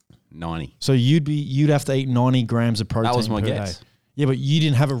 90. So you'd have to eat 90 grams of protein. That was my per guess. Day. Yeah, but you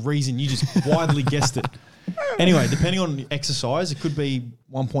didn't have a reason. You just widely guessed it. Anyway, depending on exercise, it could be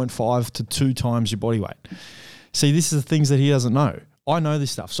 1.5 to 2 times your body weight. See, this is the things that he doesn't know. I know this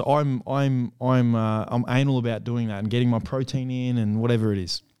stuff, so I'm anal about doing that and getting my protein in and whatever it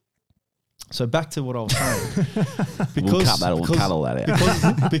is. So back to what I was saying. We'll cut all that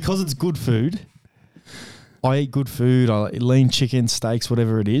out. Because it's good food. I eat good food. I eat lean chicken, steaks,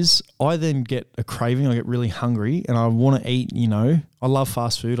 whatever it is. I then get a craving. I get really hungry and I want to eat, I love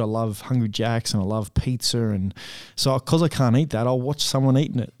fast food. I love Hungry Jacks and I love pizza. And so because I can't eat that, I'll watch someone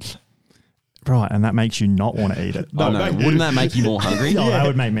eating it. Right, and that makes you not want to eat it. No, wouldn't that make you more hungry? Yeah, that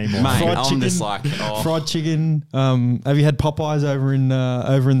would make me more hungry. hungry. I'm just like, fried chicken. Have you had Popeyes over in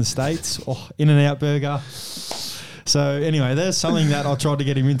the States? In-N-Out burger. So anyway, there's something that I tried to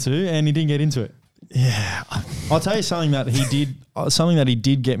get him into and he didn't get into it. Yeah, I'll tell you something that he did. Something that he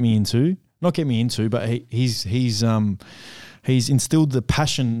did get me into. Not get me into, but he's instilled the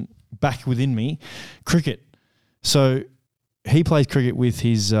passion back within me. Cricket. So he plays cricket with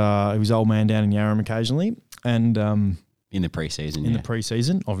his old man down in Yarram occasionally, and in the preseason. In the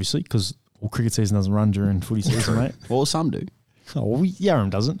preseason, obviously, because cricket season doesn't run during footy season, mate. Well, some do. Oh, well, Yarram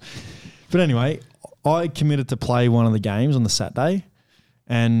doesn't. But anyway, I committed to play one of the games on the Saturday,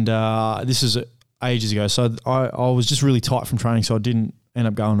 and this is ages ago. So I was just really tight from training, so I didn't end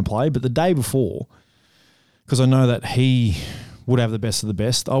up going to play. But the day before, because I know that he would have the best of the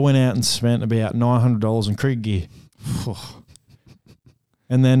best, I went out and spent about $900 in cricket gear.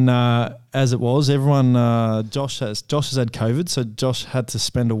 And then as it was, everyone, Josh has had COVID, so Josh had to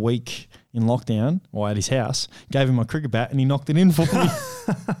spend a week in lockdown or at his house, gave him my cricket bat and he knocked it in for me.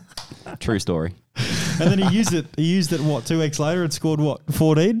 True story. And then he used it, 2 weeks later, it scored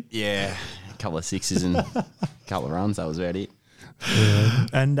 14? Yeah. Couple of sixes and a couple of runs. That was about it. Yeah.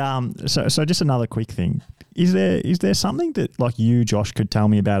 And so just another quick thing. Is there something that like you, Josh, could tell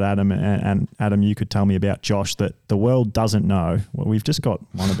me about Adam, and Adam, you could tell me about Josh that the world doesn't know? Well, we've just got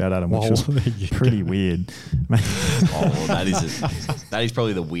one about Adam, which was pretty weird. That is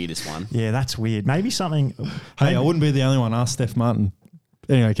probably the weirdest one. Yeah, that's weird. Maybe something. Hey, I wouldn't be the only one. Ask Steph Martin.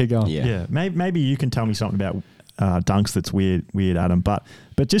 Anyway, keep going. Yeah. Maybe you can tell me something about dunks that's weird, Adam. But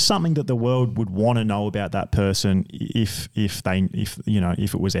just something that the world would want to know about that person if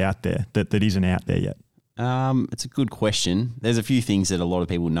it was out there that isn't out there yet. It's a good question. There's a few things that a lot of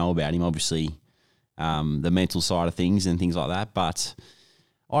people know about him. Obviously, the mental side of things and things like that. But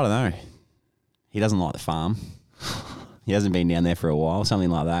I don't know. He doesn't like the farm. He hasn't been down there for a while.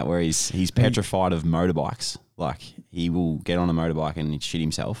 Something like that, where he's petrified of motorbikes. Like he will get on a motorbike and shit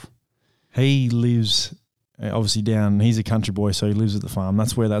himself. He lives. Obviously he's a country boy, so he lives at the farm.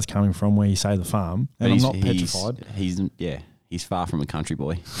 That's where that's coming from, where you say the farm. And I'm not petrified. He's far from a country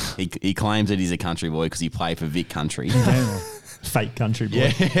boy. He claims that he's a country boy because he played for Vic Country. Fake country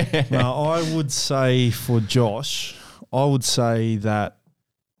boy. Yeah. No, I would say for Josh, that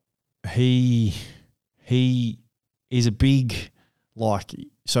he is a big, I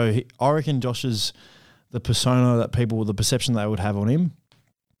reckon Josh is the persona that the perception they would have on him.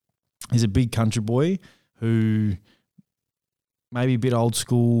 He's a big country boy who maybe a bit old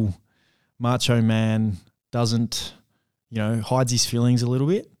school, macho man, doesn't, hides his feelings a little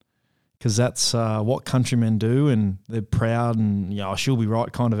bit, because that's what countrymen do, and they're proud and she'll be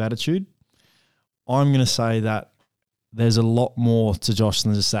right kind of attitude. I'm going to say that there's a lot more to Josh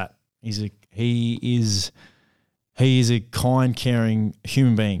than just that. He is a kind, caring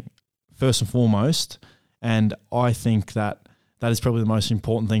human being first and foremost, and I think that is probably the most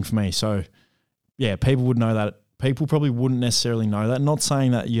important thing for me. So, yeah, people would know that. People probably wouldn't necessarily know that. Not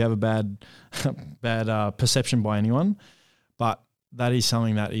saying that you have a bad perception by anyone, but that is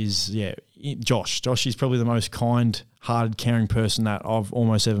something that is, Josh. Josh is probably the most kind-hearted, caring person that I've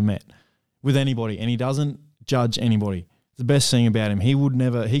almost ever met with anybody, and he doesn't judge anybody. The best thing about him,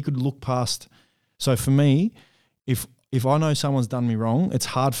 he could look past. So for me, if I know someone's done me wrong, it's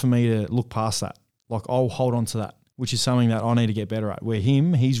hard for me to look past that. Like, I'll hold on to that, which is something that I need to get better at. Where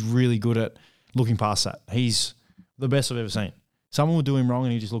he's really good at looking past that. He's the best I've ever seen. Someone will do him wrong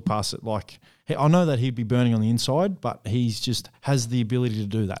and he just look past it. Like, I know that he'd be burning on the inside, but he's just has the ability to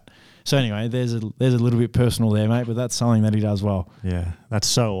do that. So anyway, there's a little bit personal there, mate, but that's something that he does well. Yeah, that's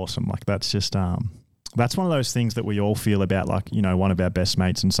so awesome. Like, that's just that's one of those things that we all feel about, like, one of our best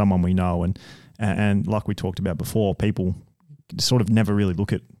mates and someone we know, and like we talked about before, people sort of never really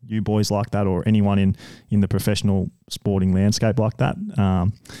look at you boys like that, or anyone in the professional sporting landscape like that.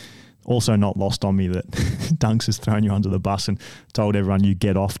 Also not lost on me that Dunks has thrown you under the bus and told everyone you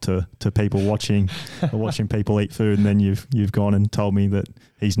get off to people watching people eat food, and then you've gone and told me that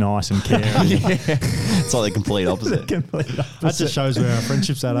he's nice and caring. It's like the complete opposite. That just shows where our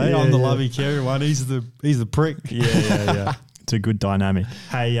friendship's at, eh? Yeah, I'm the lovey caring one. He's the prick. Yeah. It's a good dynamic.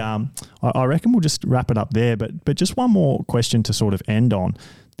 Hey, I reckon we'll just wrap it up there, but just one more question to sort of end on.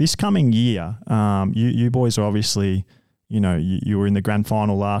 This coming year, you boys are obviously, you were in the grand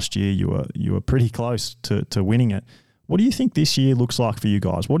final last year. You were pretty close to winning it. What do you think this year looks like for you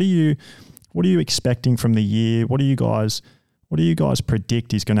guys? What are you expecting from the year? What do you guys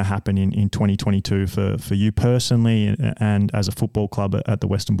predict is going to happen in 2022 for you personally and as a football club at the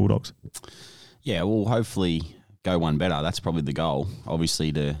Western Bulldogs? Yeah, well, hopefully go one better. That's probably the goal,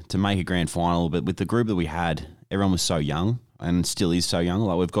 obviously, to make a grand final. But with the group that we had, everyone was so young and still is so young.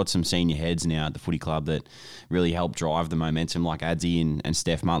 Like, we've got some senior heads now at the footy club that really help drive the momentum, like Adzi and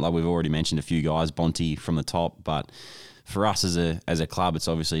Steph Munt. Like, we've already mentioned a few guys, Bonty from the top. But for us as a club, it's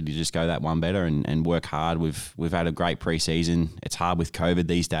obviously to just go that one better and work hard. We've had a great pre-season. It's hard with COVID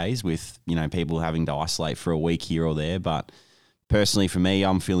these days, with people having to isolate for a week here or there. But personally, for me,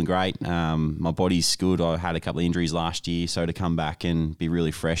 I'm feeling great. My body's good. I had a couple of injuries last year, so to come back and be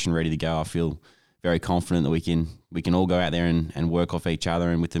really fresh and ready to go, I feel very confident that we can all go out there and work off each other,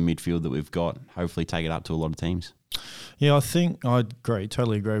 and with the midfield that we've got, hopefully take it up to a lot of teams. Yeah, I think I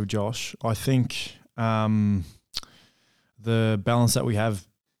totally agree with Josh. I think the balance that we have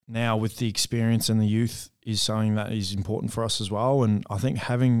now with the experience and the youth is something that is important for us as well. And I think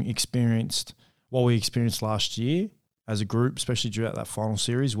having experienced what we experienced last year as a group, especially throughout that final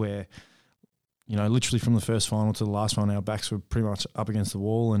series where, literally from the first final to the last one, our backs were pretty much up against the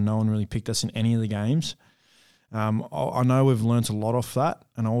wall and no one really picked us in any of the games. I know we've learnt a lot off that,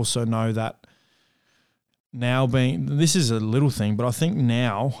 and I also know that now this is a little thing, but I think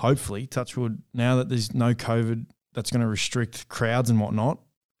now, hopefully, touch wood, now that there's no COVID that's going to restrict crowds and whatnot,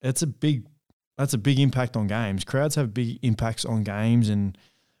 that's a big impact on games. Crowds have big impacts on games, and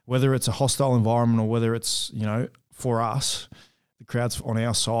whether it's a hostile environment or whether it's, for us, the crowd's on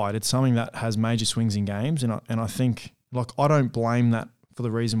our side, it's something that has major swings in games. And I think, I don't blame that for the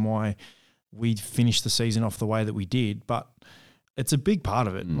reason why we finished the season off the way that we did, but it's a big part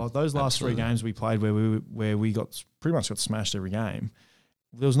of it. Like those last three games we played where we got pretty much got smashed every game,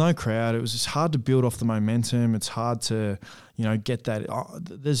 there was no crowd. It was just hard to build off the momentum. It's hard to, get that.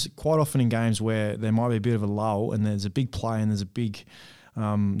 There's quite often in games where there might be a bit of a lull and there's a big play and there's a big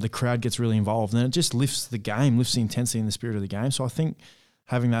the crowd gets really involved, and it just lifts the game, lifts the intensity and the spirit of the game. So I think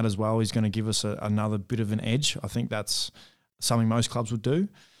having that as well is going to give us another bit of an edge. I think that's something most clubs would do.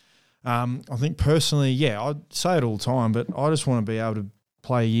 I think personally, I say it all the time, but I just want to be able to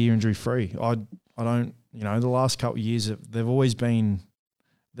play a year injury free. I don't, the last couple of years, they've always been,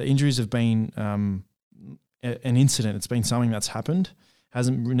 the injuries have been an incident. It's been something that's happened.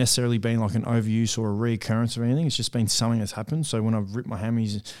 Hasn't necessarily been like an overuse or a reoccurrence or anything. It's just been something that's happened. So when I've ripped my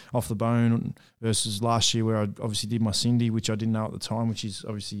hammies off the bone versus last year where I obviously did my Cindy, which I didn't know at the time, which is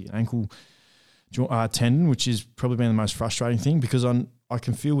obviously an ankle tendon, which has probably been the most frustrating thing, because I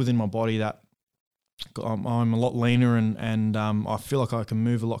can feel within my body that I'm a lot leaner and I feel like I can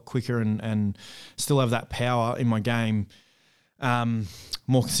move a lot quicker and still have that power in my game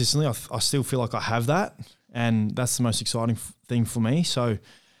more consistently. I still feel like I have that, and that's the most exciting thing for me. So,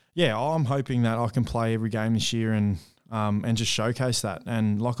 I'm hoping that I can play every game this year and and just showcase that.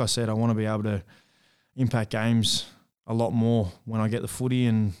 And like I said, I want to be able to impact games a lot more when I get the footy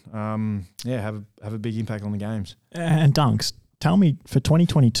and, have a big impact on the games. And Dunks, tell me, for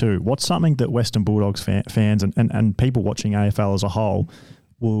 2022, what's something that Western Bulldogs fans and people watching AFL as a whole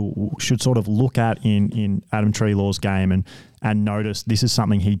should sort of look at in Adam Treloar's game and notice this is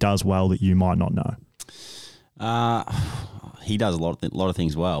something he does well that you might not know? He does a lot of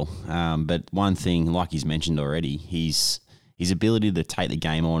things well. But one thing, like he's mentioned already, his ability to take the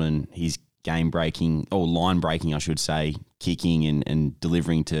game on and his game breaking, or line breaking, I should say, kicking and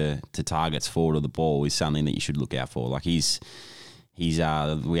delivering to targets forward of the ball is something that you should look out for. Like we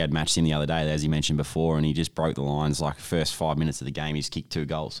had matched him the other day, as he mentioned before, and he just broke the lines. Like first 5 minutes of the game, he's kicked 2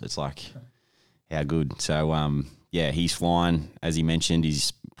 goals. It's like, how good. So, he's flying. As he mentioned,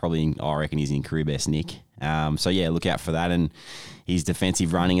 he's probably, I reckon he's in career best nick. Look out for that. And his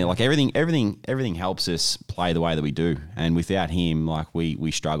defensive running, like everything helps us play the way that we do. And without him, like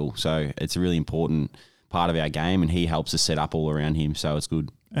we struggle. So it's a really important part of our game, and he helps us set up all around him. So it's good.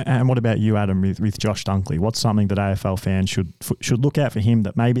 And what about you, Adam, with Josh Dunkley? What's something that AFL fans should look out for him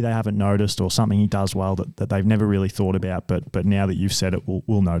that maybe they haven't noticed, or something he does well that they've never really thought about, but now that you've said it,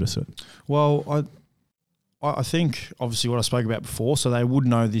 we'll notice it? Well, I think obviously what I spoke about before, so they would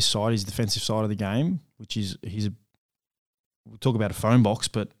know this side, his defensive side of the game, which is we'll talk about a phone box,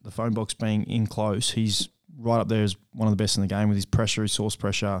 but the phone box being in close, he's right up there as one of the best in the game with his pressure, his source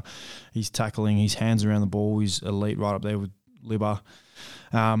pressure, his tackling, his hands around the ball, he's elite right up there with Libba.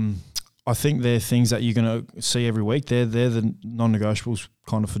 I think they're things that you're going to see every week. They're the non-negotiables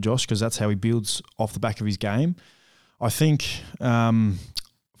kind of for Josh, because that's how he builds off the back of his game. I think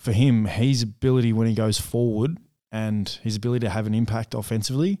for him, his ability when he goes forward and his ability to have an impact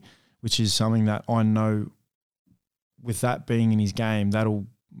offensively, which is something that I know with that being in his game, that'll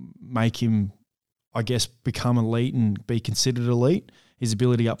make him, I guess, become elite and be considered elite. His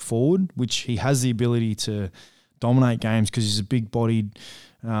ability up forward, which he has the ability to dominate games because he's a big-bodied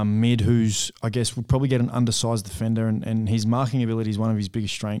mid who's, I guess, would probably get an undersized defender, and his marking ability is one of his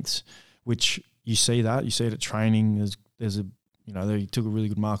biggest strengths, which you see that. You see it at training. He took a really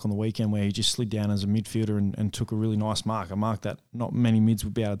good mark on the weekend where he just slid down as a midfielder and took a really nice mark, a mark that not many mids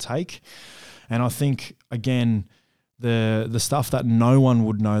would be able to take. And I think, again, the stuff that no one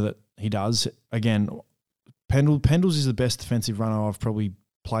would know that he does, again, Pendles is the best defensive runner I've probably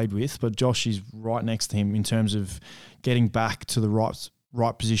played with, but Josh is right next to him in terms of getting back to the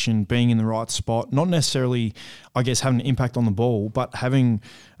right position, being in the right spot, not necessarily, I guess, having an impact on the ball, but having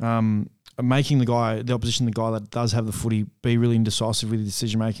making the opposition, the guy that does have the footy, be really indecisive with his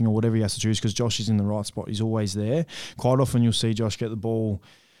decision making or whatever he has to choose, because Josh is in the right spot. He's always there. Quite often you'll see Josh get the ball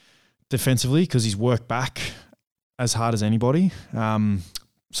defensively because he's worked back as hard as anybody.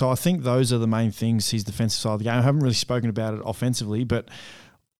 So I think those are the main things, his defensive side of the game. I haven't really spoken about it offensively, but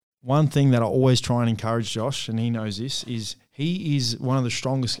one thing that I always try and encourage Josh, and he knows this, is he is one of the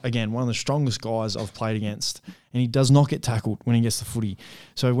strongest guys I've played against, and he does not get tackled when he gets the footy.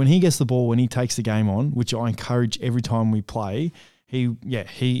 So when he gets the ball, when he takes the game on, which I encourage every time we play, he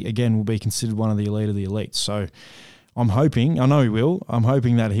again will be considered one of the elite of the elites. So I'm hoping, I know he will, I'm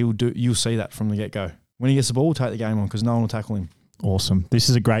hoping that you'll see that from the get-go. When he gets the ball, we'll take the game on because no one will tackle him. Awesome. This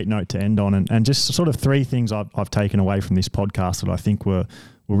is a great note to end on, and just sort of 3 things I've taken away from this podcast that I think were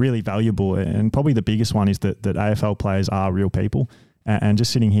really valuable, and probably the biggest one is that AFL players are real people, and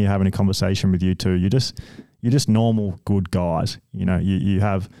just sitting here having a conversation with you two, you're just normal good guys. You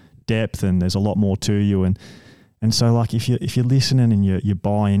have depth, and there's a lot more to you, and so like if you're listening and you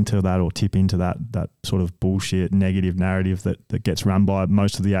buy into that or tip into that sort of bullshit negative narrative that gets run by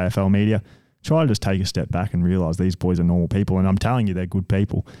most of the AFL media, try to just take a step back and realise these boys are normal people, and I'm telling you, they're good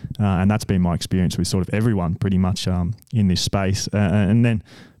people. And that's been my experience with sort of everyone pretty much in this space. And then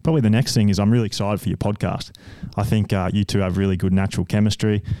probably the next thing is I'm really excited for your podcast. I think you two have really good natural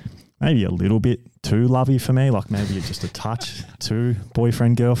chemistry, maybe a little bit too lovey for me, like maybe you're just a touch too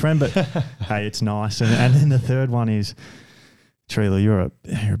boyfriend, girlfriend, but hey, it's nice. And then the third one is, Treloar, you're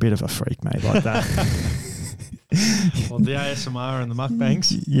a bit of a freak, mate, like that. Well, the ASMR and the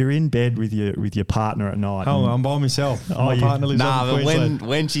mukbangs. You're in bed with your partner at night. Oh, I'm by myself. My partner lives up in Queensland.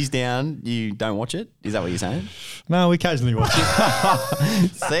 when she's down, you don't watch it? Is that what you're saying? No, we occasionally watch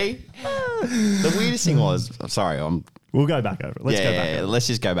it. See? The weirdest thing was, we'll go back over it. Let's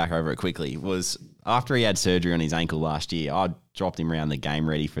just go back over it quickly. Was after he had surgery on his ankle last year, I dropped him around the game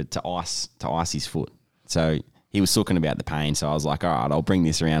ready to ice his foot. So he was talking about the pain, so I was like, all right, I'll bring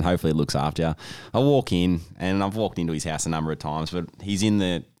this around. Hopefully it looks after you. I walk in, and I've walked into his house a number of times, but he's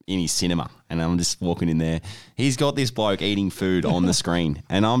in his cinema, and I'm just walking in there. He's got this bloke eating food on the screen,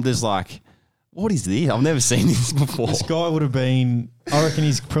 and I'm just like, what is this? I've never seen this before. This guy would have been, I reckon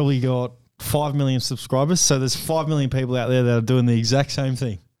he's probably got 5 million subscribers. So there's 5 million people out there that are doing the exact same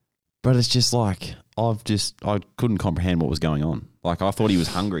thing. But it's just like, I couldn't comprehend what was going on. Like, I thought he was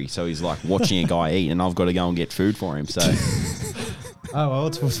hungry. So he's like watching a guy eat and I've got to go and get food for him. So Oh, well,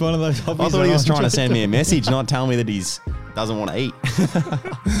 it's one of those hobbies. I thought he was trying to send me a message, not tell me that doesn't want to eat.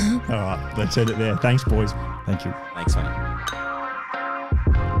 All right, let's end it there. Thanks, boys. Thank you. Thanks, mate.